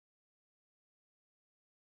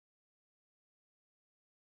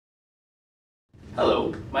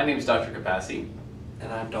Hello, my name is Dr. Kapasi.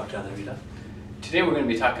 And I'm Dr. Ali-Ridha. Today we're going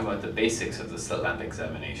to be talking about the basics of the slit lamp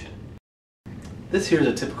examination. This here is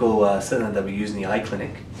a typical slit lamp that we use in the eye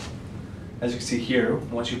clinic. As you can see here,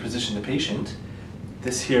 once you position the patient,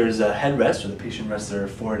 this here is a headrest where the patient rests their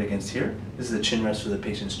forehead against here. This is a chin rest for the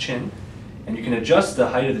patient's chin. And you can adjust the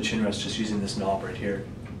height of the chin rest just using this knob right here.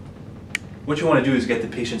 What you want to do is get the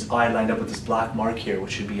patient's eye lined up with this black mark here,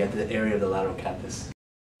 which should be at the area of the lateral canthus.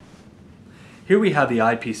 Here we have the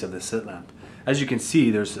eyepiece of the slit lamp. As you can see,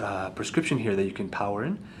 there's a prescription here that you can power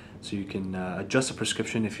in. So you can adjust the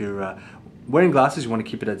prescription. If you're wearing glasses, you want to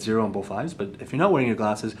keep it at 0 on both eyes. But if you're not wearing your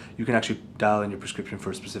glasses, you can actually dial in your prescription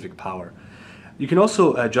for a specific power. You can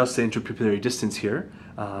also adjust the interpupillary distance here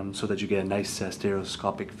so that you get a nice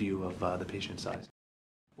stereoscopic view of the patient's eyes.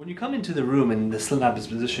 When you come into the room and the slit lamp is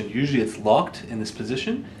positioned, usually it's locked in this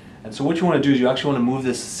position. And so what you want to do is you actually want to move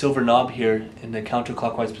this silver knob here in the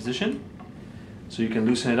counterclockwise position. So you can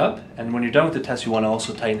loosen it up, and when you're done with the test, you want to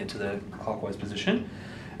also tighten it to the clockwise position.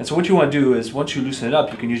 And so what you want to do is, once you loosen it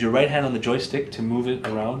up, you can use your right hand on the joystick to move it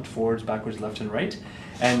around, forwards, backwards, left and right.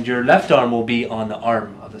 And your left arm will be on the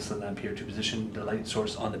arm of the slit lamp here to position the light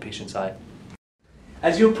source on the patient's eye.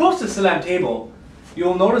 As you approach the slit lamp table,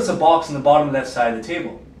 you'll notice a box on the bottom left side of the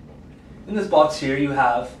table. In this box here, you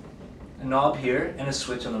have a knob here and a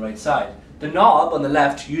switch on the right side. The knob on the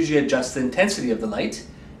left usually adjusts the intensity of the light,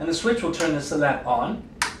 and the switch will turn the slit lamp on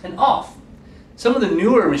and off. Some of the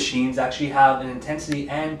newer machines actually have an intensity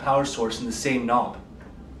and power source in the same knob.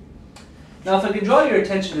 Now if I can draw your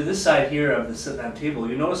attention to this side here of the slit lamp table,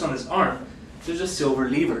 you notice on this arm there's a silver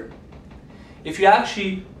lever. If you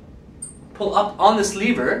actually pull up on this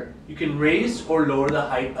lever, you can raise or lower the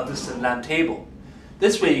height of the slit lamp table.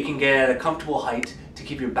 This way you can get at a comfortable height to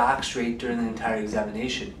keep your back straight during the entire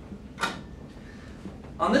examination.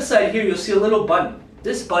 On this side here you'll see a little button.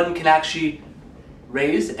 This button can actually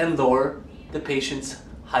raise and lower the patient's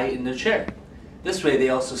height in their chair. This way they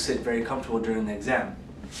also sit very comfortable during the exam.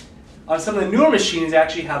 On some of the newer machines they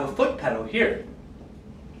actually have a foot pedal here.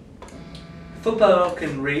 The foot pedal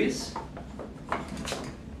can raise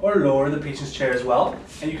or lower the patient's chair as well,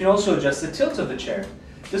 and you can also adjust the tilt of the chair.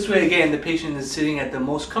 This way again the patient is sitting at the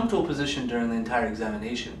most comfortable position during the entire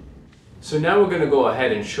examination. So now we're going to go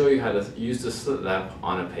ahead and show you how to use the slit lamp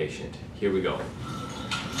on a patient. Here we go.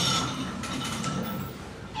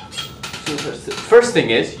 So the first thing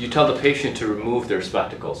is, you tell the patient to remove their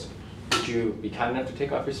spectacles. Would you be kind enough to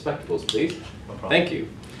take off your spectacles, please? No problem. Thank you.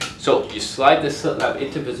 So you slide the slit lamp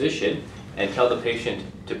into position and tell the patient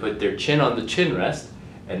to put their chin on the chin rest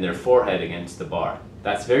and their forehead against the bar.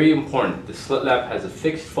 That's very important. The slit lamp has a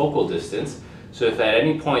fixed focal distance, so if at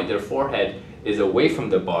any point their forehead is away from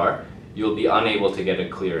the bar, you'll be unable to get a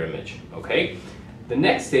clear image, okay? The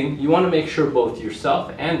next thing, you want to make sure both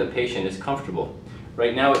yourself and the patient is comfortable.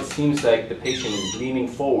 Right now it seems like the patient is leaning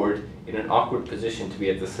forward in an awkward position to be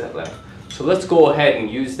at the slit lamp. So let's go ahead and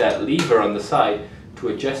use that lever on the side to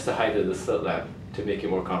adjust the height of the slit lamp to make it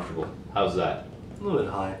more comfortable. How's that? A little bit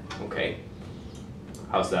high. Okay.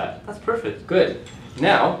 How's that? That's perfect. Good.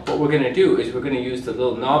 Now what we're going to do is we're going to use the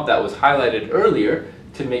little knob that was highlighted earlier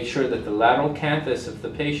to make sure that the lateral canthus of the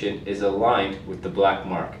patient is aligned with the black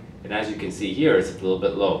mark. And as you can see here, it's a little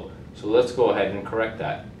bit low. So let's go ahead and correct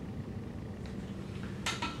that.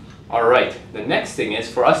 Alright, the next thing is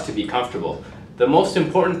for us to be comfortable. The most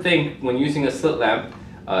important thing when using a slit lamp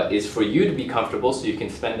is for you to be comfortable so you can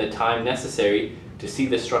spend the time necessary to see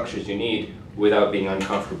the structures you need without being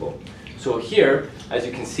uncomfortable. So here, as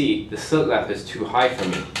you can see, the slit lamp is too high for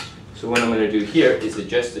me. So what I'm going to do here is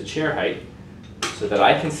adjust the chair height so that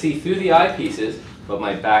I can see through the eyepieces, but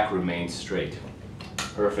my back remains straight.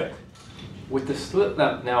 Perfect. With the slit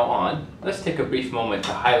lamp now on, let's take a brief moment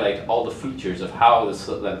to highlight all the features of how the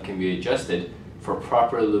slit lamp can be adjusted for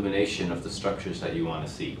proper illumination of the structures that you want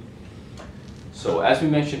to see. So as we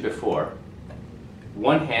mentioned before,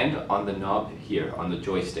 one hand on the knob here, on the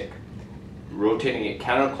joystick. Rotating it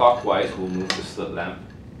counterclockwise will move the slit lamp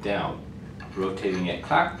down. Rotating it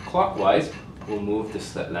clockwise will move the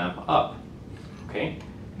slit lamp up. Okay?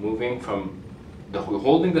 Moving from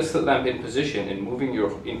holding the slit lamp in position and moving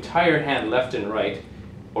your entire hand left and right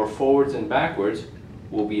or forwards and backwards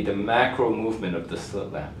will be the macro movement of the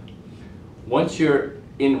slit lamp. Once you're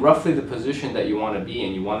in roughly the position that you want to be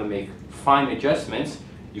in, you want to make fine adjustments,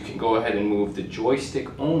 you can go ahead and move the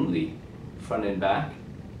joystick only front and back,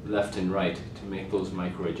 left and right to make those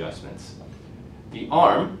micro adjustments. The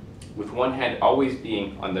arm, with one hand always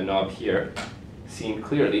being on the knob here, seen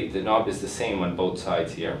clearly, the knob is the same on both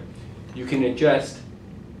sides here. You can adjust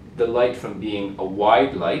the light from being a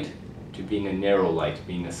wide light to being a narrow light,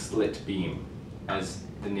 being a slit beam, as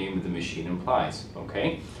the name of the machine implies,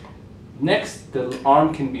 okay? Next, the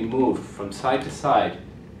arm can be moved from side to side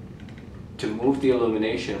to move the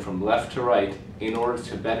illumination from left to right in order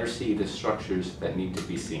to better see the structures that need to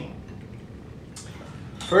be seen.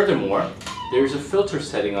 Furthermore, there's a filter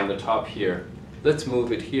setting on the top here. Let's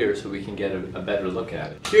move it here so we can get a better look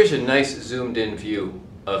at it. Here's a nice zoomed in view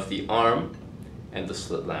of the arm and the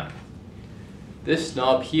slit lamp. This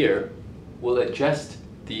knob here will adjust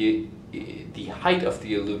the height of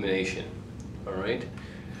the illumination, all right?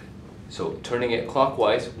 So turning it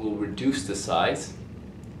clockwise will reduce the size.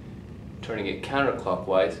 Turning it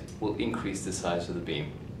counterclockwise will increase the size of the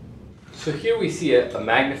beam. So here we see a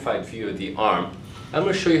magnified view of the arm. I'm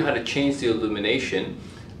going to show you how to change the illumination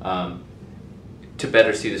to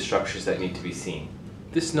better see the structures that need to be seen.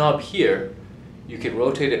 This knob here, you can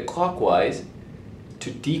rotate it clockwise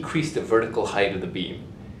to decrease the vertical height of the beam.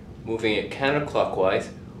 Moving it counterclockwise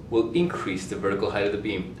will increase the vertical height of the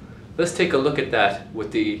beam. Let's take a look at that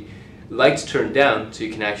with the lights turned down so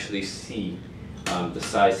you can actually see the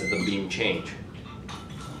size of the beam change.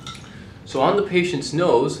 So on the patient's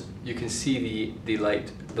nose, you can see the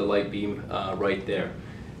light beam right there.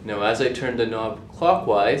 Now as I turn the knob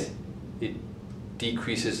clockwise, it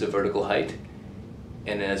decreases the vertical height,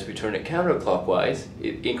 and as we turn it counterclockwise,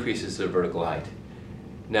 it increases the vertical height.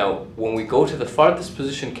 Now when we go to the farthest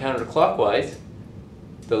position counterclockwise,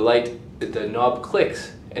 the knob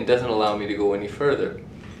clicks and doesn't allow me to go any further.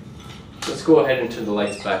 Let's go ahead and turn the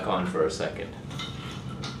lights back on for a second.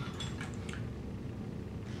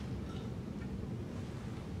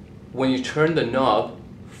 When you turn the knob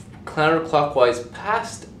counterclockwise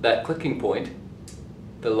past that clicking point,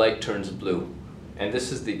 the light turns blue. And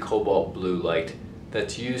this is the cobalt blue light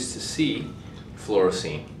that's used to see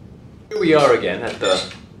fluorescein. Here we are again at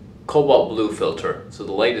the cobalt blue filter, so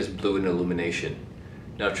the light is blue in illumination.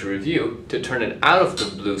 Now to review, to turn it out of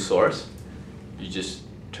the blue source, you just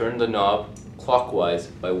turn the knob clockwise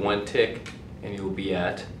by one tick and you'll be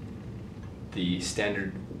at the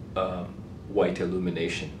standard white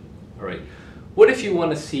illumination. Alright, what if you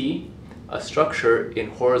want to see a structure in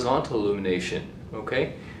horizontal illumination?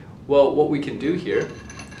 Okay, well what we can do here,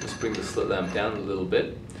 let's bring the slit lamp down a little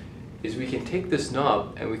bit, is we can take this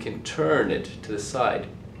knob and we can turn it to the side,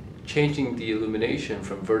 changing the illumination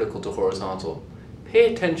from vertical to horizontal.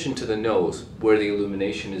 Pay attention to the nose where the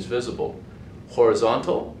illumination is visible.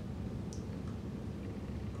 Horizontal,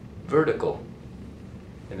 vertical,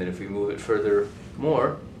 and then if we move it further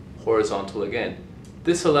more, horizontal again.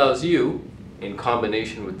 This allows you, in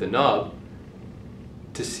combination with the knob,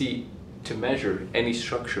 to measure any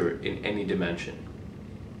structure in any dimension.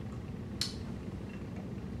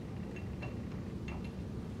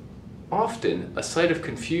 Often, a site of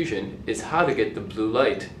confusion is how to get the blue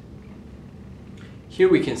light. Here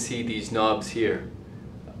we can see these knobs here.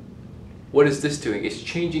 What is this doing? It's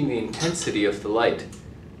changing the intensity of the light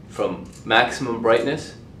from maximum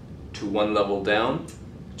brightness to one level down,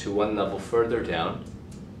 to one level further down,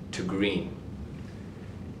 to green.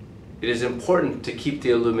 It is important to keep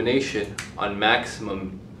the illumination on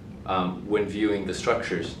maximum when viewing the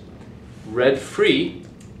structures. Red free,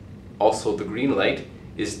 also the green light,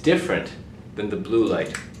 is different than the blue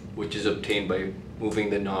light, which is obtained by moving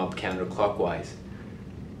the knob counterclockwise.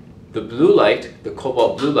 The blue light, the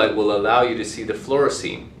cobalt blue light, will allow you to see the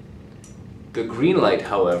fluorescein. The green light,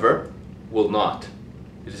 however, will not.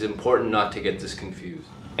 It is important not to get this confused.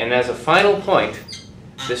 And as a final point,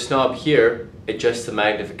 this knob here adjusts the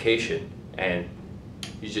magnification, and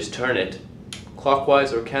you just turn it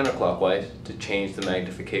clockwise or counterclockwise to change the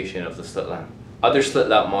magnification of the slit lamp. Other slit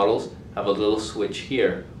lamp models have a little switch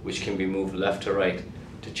here which can be moved left to right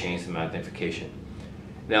to change the magnification.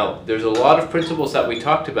 Now, there's a lot of principles that we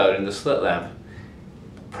talked about in the slit lamp.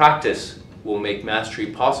 Practice will make mastery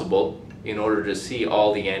possible in order to see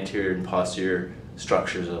all the anterior and posterior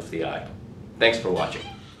structures of the eye. Thanks for watching.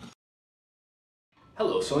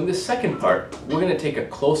 Hello, so in this second part, we're going to take a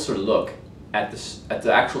closer look at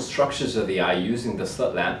the actual structures of the eye using the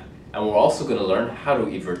slit lamp, and we're also going to learn how to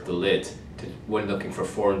evert the lids when looking for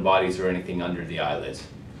foreign bodies or anything under the eyelids.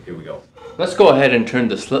 Here we go. Let's go ahead and turn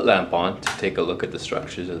the slit lamp on to take a look at the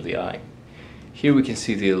structures of the eye. Here we can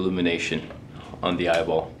see the illumination on the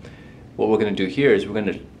eyeball. What we're going to do here is we're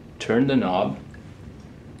going to turn the knob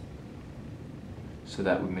so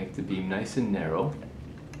that we make the beam nice and narrow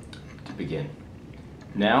to begin.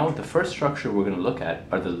 Now, the first structure we're going to look at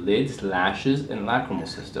are the lids, lashes, and lacrimal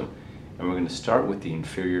system, and we're going to start with the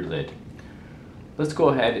inferior lid. Let's go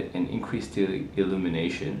ahead and increase the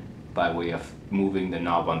illumination by way of moving the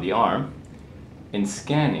knob on the arm and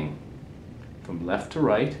scanning from left to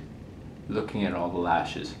right, looking at all the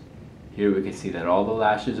lashes. Here we can see that all the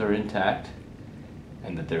lashes are intact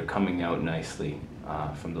and that they're coming out nicely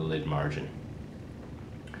from the lid margin.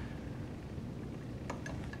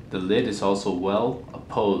 The lid is also well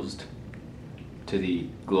opposed to the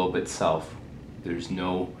globe itself. There's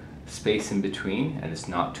no space in between and it's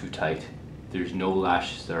not too tight. There's no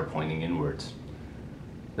lashes that are pointing inwards.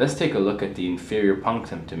 Let's take a look at the inferior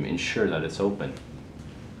punctum to ensure that it's open.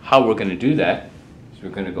 How we're going to do that is we're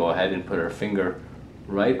going to go ahead and put our finger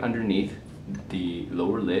right underneath the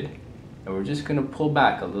lower lid, and we're just going to pull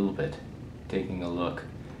back a little bit, taking a look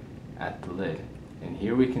at the lid. And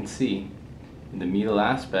here we can see in the medial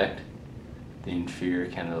aspect the inferior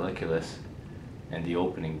canaliculus and the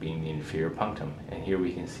opening being the inferior punctum, and here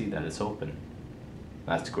we can see that it's open.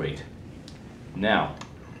 That's great. Now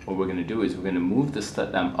what we're going to do is we're going to move the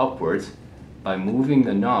slit lamp upwards by moving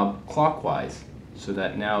the knob clockwise, so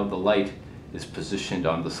that now the light is positioned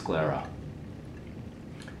on the sclera.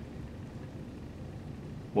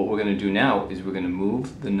 What we're going to do now is we're going to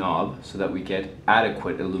move the knob so that we get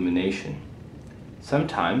adequate illumination.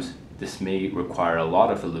 Sometimes this may require a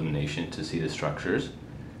lot of illumination to see the structures.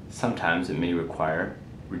 Sometimes it may require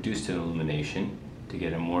reduced illumination to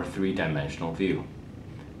get a more three-dimensional view.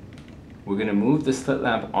 We're going to move the slit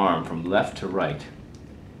lamp arm from left to right.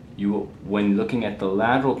 When looking at the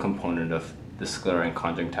lateral component of the sclera and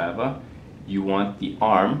conjunctiva, you want the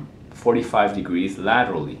arm 45 degrees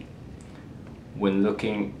laterally. When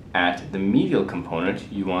looking at the medial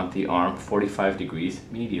component, you want the arm 45 degrees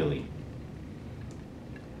medially.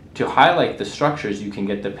 To highlight the structures, you can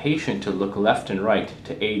get the patient to look left and right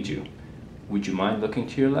to aid you. Would you mind looking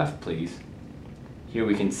to your left, please? Here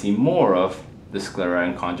we can see more of the sclera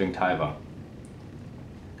and conjunctiva.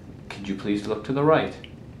 Could you please look to the right?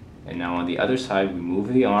 And now on the other side, we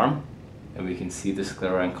move the arm and we can see the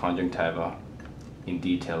sclera and conjunctiva in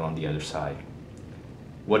detail on the other side.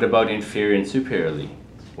 What about inferior and superiorly?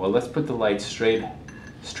 Well, let's put the light straight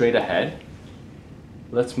ahead.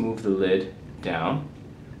 Let's move the lid down.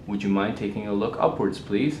 Would you mind taking a look upwards,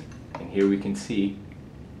 please? And here we can see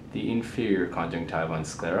the inferior conjunctiva and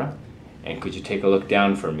sclera. And could you take a look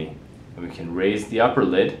down for me? And we can raise the upper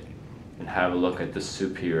lid and have a look at the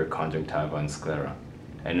superior conjunctiva and sclera.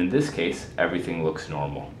 And in this case, everything looks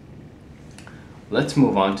normal. Let's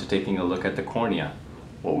move on to taking a look at the cornea.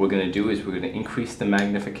 What we're going to do is we're going to increase the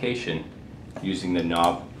magnification using the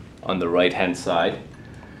knob on the right hand side.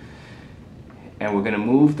 And we're going to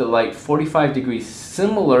move the light 45 degrees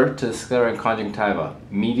similar to the sclera and conjunctiva.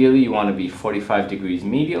 Medially you want to be 45 degrees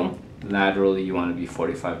medial, laterally you want to be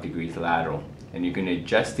 45 degrees lateral. And you're going to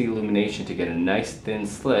adjust the illumination to get a nice thin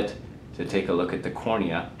slit to take a look at the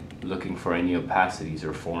cornea, looking for any opacities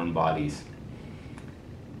or foreign bodies.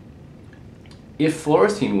 If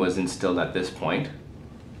fluorescein was instilled at this point,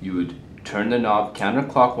 you would turn the knob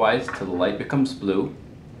counterclockwise till the light becomes blue,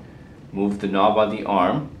 move the knob on the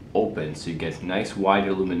arm open so you get nice wide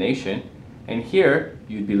illumination, and here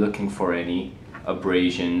you'd be looking for any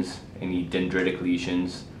abrasions, any dendritic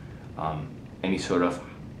lesions, any sort of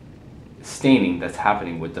staining that's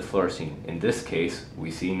happening with the fluorescein. In this case, we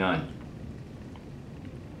see none.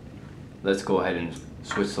 Let's go ahead and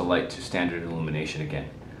switch the light to standard illumination again.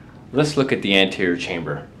 Let's look at the anterior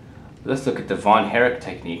chamber. Let's look at the von Herrick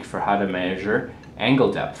technique for how to measure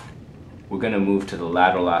angle depth. We're going to move to the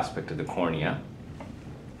lateral aspect of the cornea.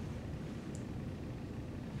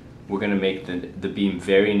 We're going to make the beam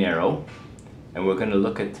very narrow, and we're going to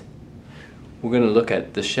look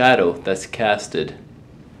at the shadow that's casted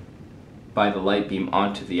by the light beam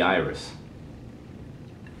onto the iris.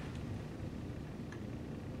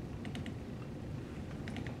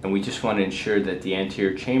 And we just want to ensure that the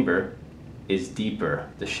anterior chamber is deeper,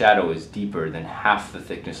 the shadow is deeper than half the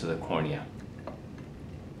thickness of the cornea.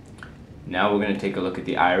 Now we're going to take a look at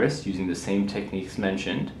the iris using the same techniques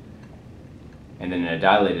mentioned, and then in a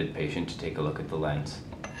dilated patient to take a look at the lens.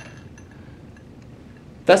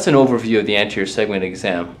 That's an overview of the anterior segment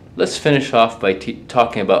exam. Let's finish off by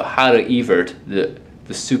talking about how to evert the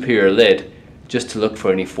superior lid just to look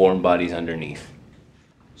for any foreign bodies underneath.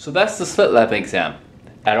 So that's the slit lamp exam.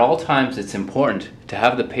 At all times it's important to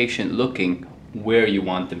have the patient looking where you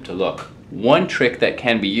want them to look. One trick that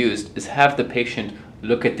can be used is have the patient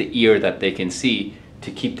look at the ear that they can see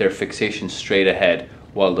to keep their fixation straight ahead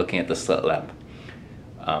while looking at the slit lamp.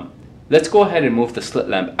 Let's go ahead and move the slit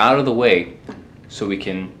lamp out of the way so we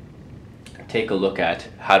can take a look at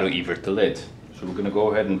how to evert the lids. So we're going to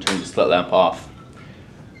go ahead and turn the slit lamp off.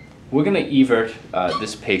 We're going to evert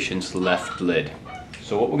this patient's left lid.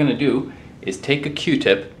 So what we're going to do is take a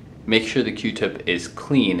Q-tip, make sure the Q-tip is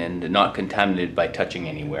clean and not contaminated by touching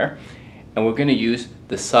anywhere, and we're going to use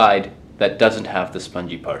the side that doesn't have the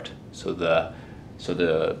spongy part. so the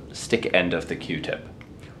stick end of the Q-tip.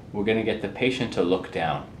 We're going to get the patient to look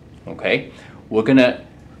down, okay? We're going to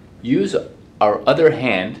use our other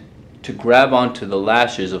hand to grab onto the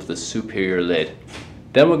lashes of the superior lid.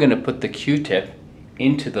 Then we're going to put the Q-tip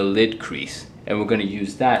into the lid crease, and we're going to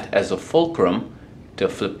use that as a fulcrum to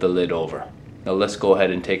flip the lid over. Now let's go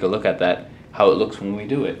ahead and take a look at that, how it looks when we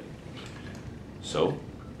do it. So,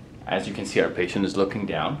 as you can see, our patient is looking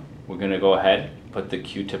down. We're going to go ahead, put the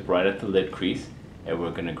Q-tip right at the lid crease, and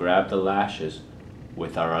we're going to grab the lashes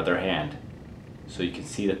with our other hand. So you can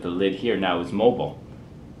see that the lid here now is mobile.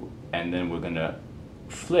 And then we're going to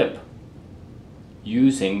flip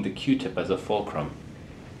using the Q-tip as a fulcrum.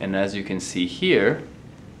 And as you can see here,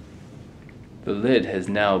 the lid has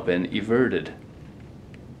now been everted.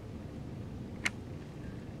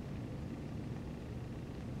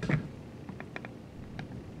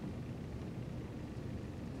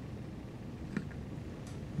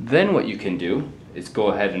 Then what you can do is go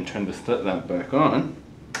ahead and turn the slit lamp back on,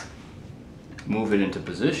 move it into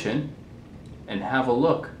position, and have a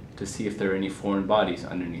look to see if there are any foreign bodies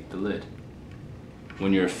underneath the lid.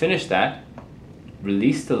 When you're finished that,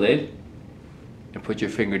 release the lid and put your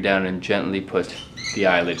finger down and gently put the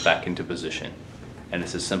eyelid back into position. And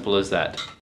it's as simple as that.